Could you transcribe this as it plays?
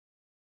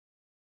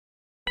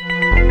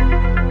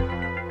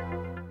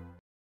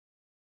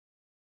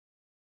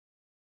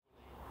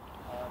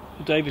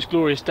Davis,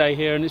 glorious day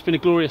here, and it's been a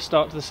glorious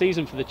start to the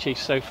season for the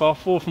Chiefs so far.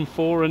 4 from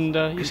 4, and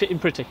you're sitting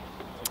pretty.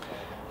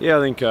 Yeah,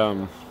 I think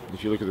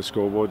if you look at the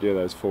scoreboard, yeah,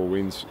 those 4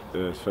 wins,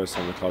 the first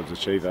time the club's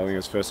achieved. I think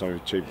it's the first time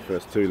we've achieved the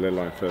first 2, let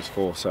alone the first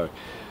 4. So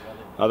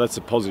that's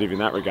a positive in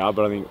that regard.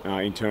 But I think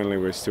internally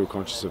we're still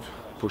conscious of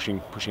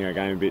pushing our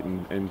game a bit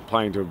and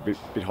playing to a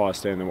bit higher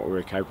standard than what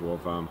we're capable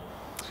of.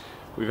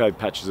 We've had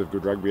patches of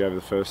good rugby over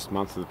the first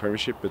month of the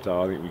Premiership, but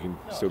I think we can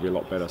still be a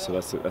lot better, so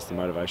that's the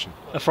motivation.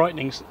 A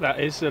frightening, that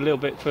is, a little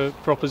bit for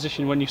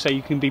opposition when you say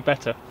you can be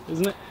better,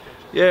 isn't it?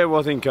 Yeah, well,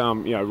 I think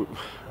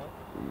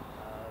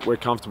we're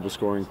comfortable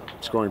scoring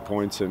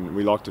points, and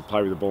we like to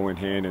play with the ball in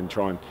hand and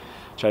try and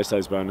chase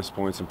those bonus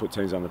points and put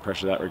teams under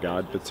pressure in that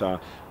regard. But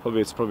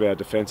it's probably our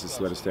defence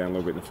that's let us down a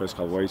little bit in the first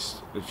couple of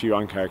weeks. A few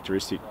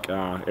uncharacteristic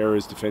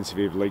errors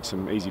defensively have leaked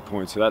some easy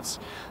points. So that's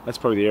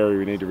probably the area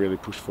we need to really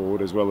push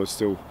forward, as well as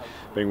still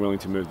being willing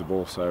to move the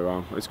ball.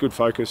 So it's good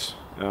focus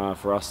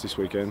for us this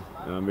weekend,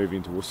 moving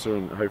into Worcester,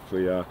 and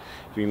hopefully if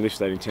we can lift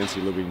that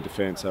intensity a little bit in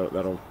defence,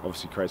 that'll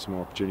obviously create some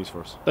more opportunities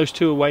for us. Those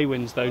 2 away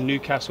wins though,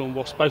 Newcastle and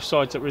Wasps, both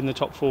sides that were in the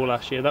top 4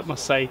 last year, that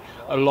must say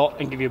a lot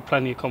and give you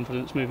plenty of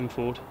confidence moving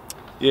forward.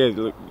 Yeah,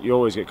 look, you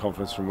always get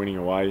confidence from winning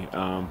away,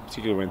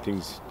 particularly when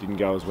things didn't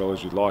go as well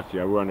as you'd like. We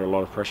were under a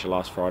lot of pressure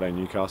last Friday in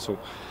Newcastle,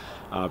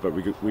 but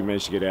we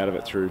managed to get out of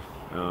it through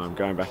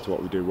going back to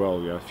what we do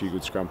well. A few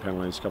good scrum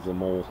penalties, a couple of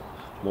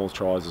maul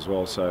tries as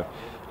well. So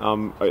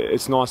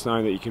it's nice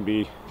knowing that you can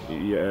be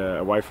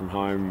away from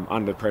home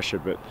under pressure,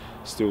 but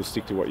still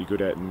stick to what you're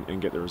good at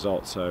and get the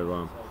result.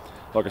 So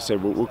like I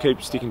said, we'll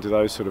keep sticking to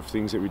those sort of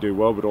things that we do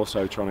well, but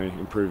also trying to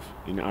improve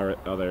in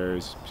other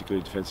areas,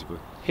 particularly defensively.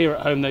 Here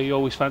at home, though, you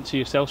always fancy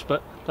yourselves,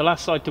 but the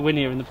last side to win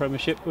here in the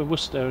Premiership were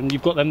Worcester, and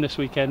you've got them this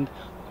weekend.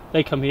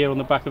 They come here on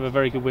the back of a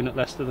very good win at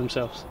Leicester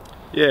themselves.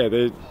 Yeah,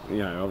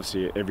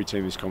 obviously every team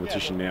in this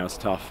competition now is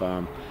tough.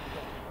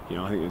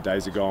 I think the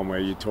days are gone where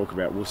you talk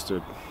about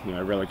Worcester,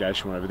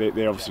 relegation, whatever.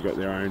 They obviously got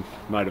their own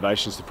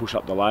motivations to push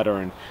up the ladder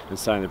and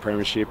stay in the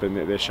Premiership, and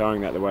they're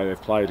showing that the way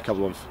they've played. A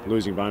couple of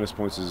losing bonus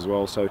points as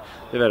well, so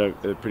they've had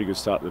a pretty good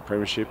start to the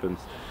Premiership. And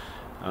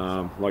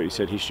like you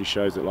said, history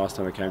shows that last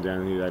time they came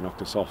down here, they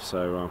knocked us off.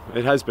 So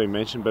it has been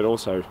mentioned, but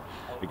also,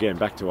 again,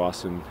 back to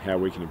us and how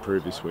we can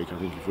improve this week. I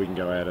think if we can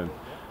go out and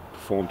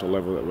perform to a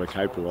level that we're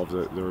capable of,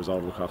 the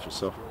result will look after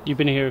itself. You've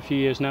been here a few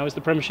years now. Is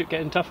the Premiership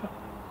getting tougher?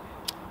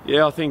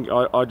 Yeah,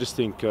 I just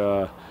think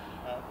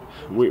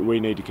we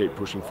need to keep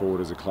pushing forward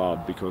as a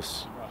club,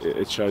 because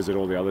it shows that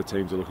all the other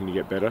teams are looking to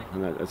get better,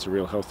 and that's a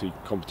real healthy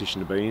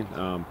competition to be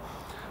in.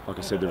 Like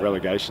I said, the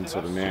relegation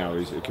sort of now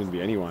it can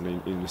be anyone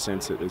in the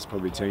sense that there's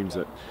probably teams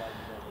that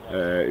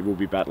it will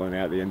be battling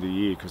out at the end of the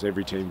year, because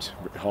every team's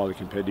highly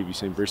competitive. You've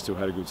seen Bristol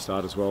had a good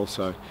start as well,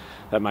 so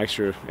that makes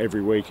sure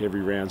every week,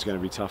 every round's going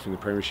to be tough in the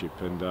Premiership.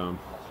 And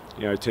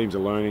teams are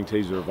learning,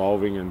 teams are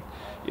evolving, and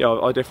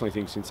I definitely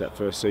think since that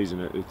first season,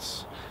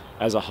 it's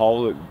as a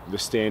whole the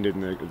standard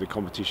and the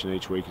competition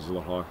each week is a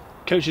lot higher.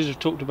 Coaches have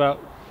talked about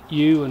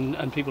you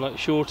and people like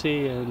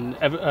Shorty and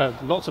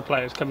lots of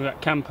players coming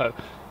back. Campo,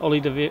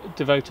 Ollie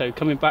Devoto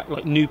coming back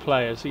like new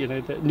players, the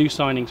new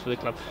signings for the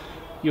club.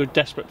 You're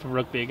desperate for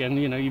rugby again.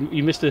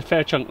 You missed a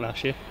fair chunk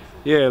last year.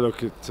 Yeah,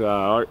 look,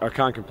 I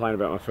can't complain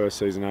about my first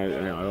season.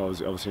 I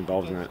was obviously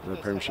involved in the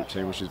Premiership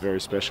team, which is very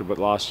special. But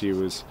last year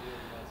was,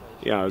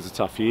 it was a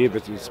tough year,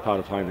 but it's part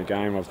of playing the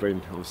game. I've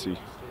been obviously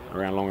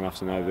around long enough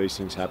to know that these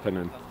things happen,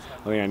 and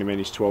I think I only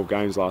managed 12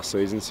 games last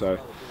season. So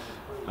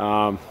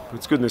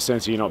it's good in the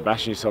sense that you're not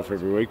bashing yourself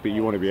every week, but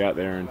you want to be out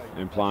there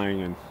and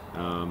playing. And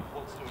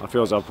I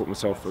feel as I've put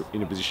myself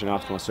in a position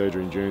after my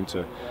surgery in June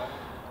to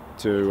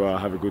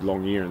have a good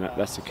long year, and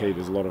that's the key.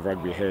 There's a lot of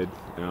rugby ahead,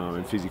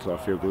 and physically I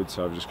feel good,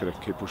 so I've just got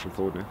to keep pushing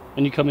forward now.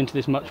 And you come into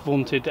this much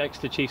vaunted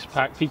Exeter Chiefs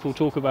pack, people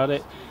talk about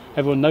it,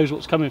 everyone knows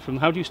what's coming from.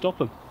 How do you stop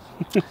them?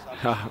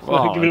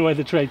 Giving away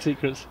the trade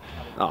secrets.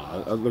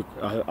 Look,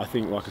 I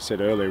think, like I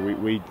said earlier,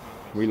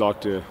 we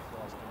like to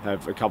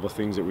have a couple of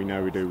things that we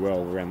know we do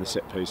well around the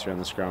set piece, around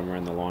the scrum,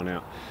 around the line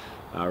out,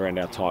 around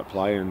our tight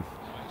play, and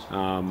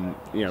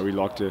we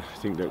like to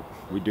think that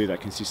we do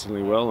that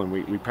consistently well, and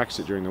we practice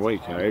it during the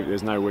week.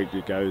 There's no week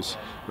that goes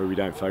where we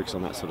don't focus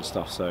on that sort of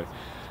stuff. So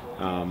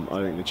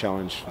I think the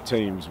challenge for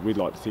teams, we'd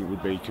like to think,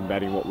 would be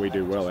combating what we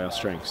do well, our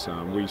strengths.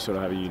 We sort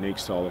of have a unique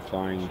style of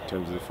playing in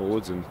terms of the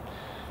forwards, and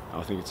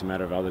I think it's a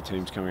matter of other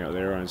teams coming out with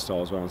their own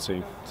style as well and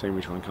seeing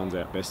which one comes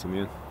out best in the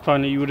end.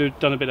 Finally, you would have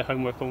done a bit of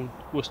homework on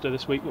Worcester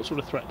this week. What sort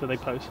of threat do they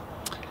pose?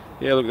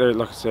 Yeah, look,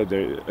 like I said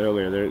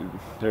earlier,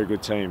 they're a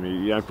good team.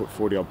 You don't put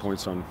 40-odd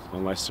points on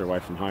Leicester away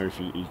from home if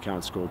you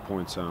can't score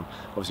points.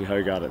 Obviously,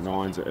 Hogard at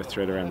 9's a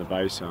threat around the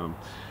base.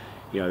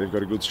 They've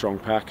got a good, strong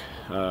pack,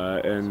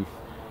 and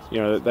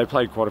they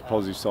played quite a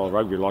positive style of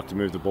rugby. They like to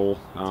move the ball,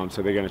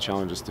 so they're going to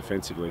challenge us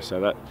defensively. So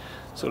that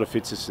sort of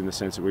fits us in the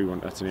sense that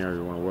that's an area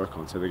we want to work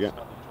on. So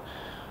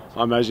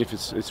I imagine if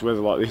it's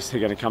weather like this, they're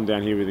going to come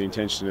down here with the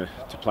intention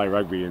to play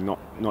rugby and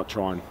not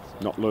try and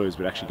not lose,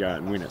 but actually go out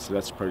and win it. So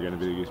that's probably going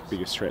to be the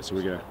biggest threat. So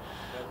we're going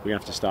to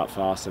have to start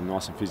fast and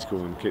nice and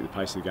physical and keep the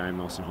pace of the game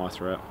nice and high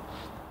throughout.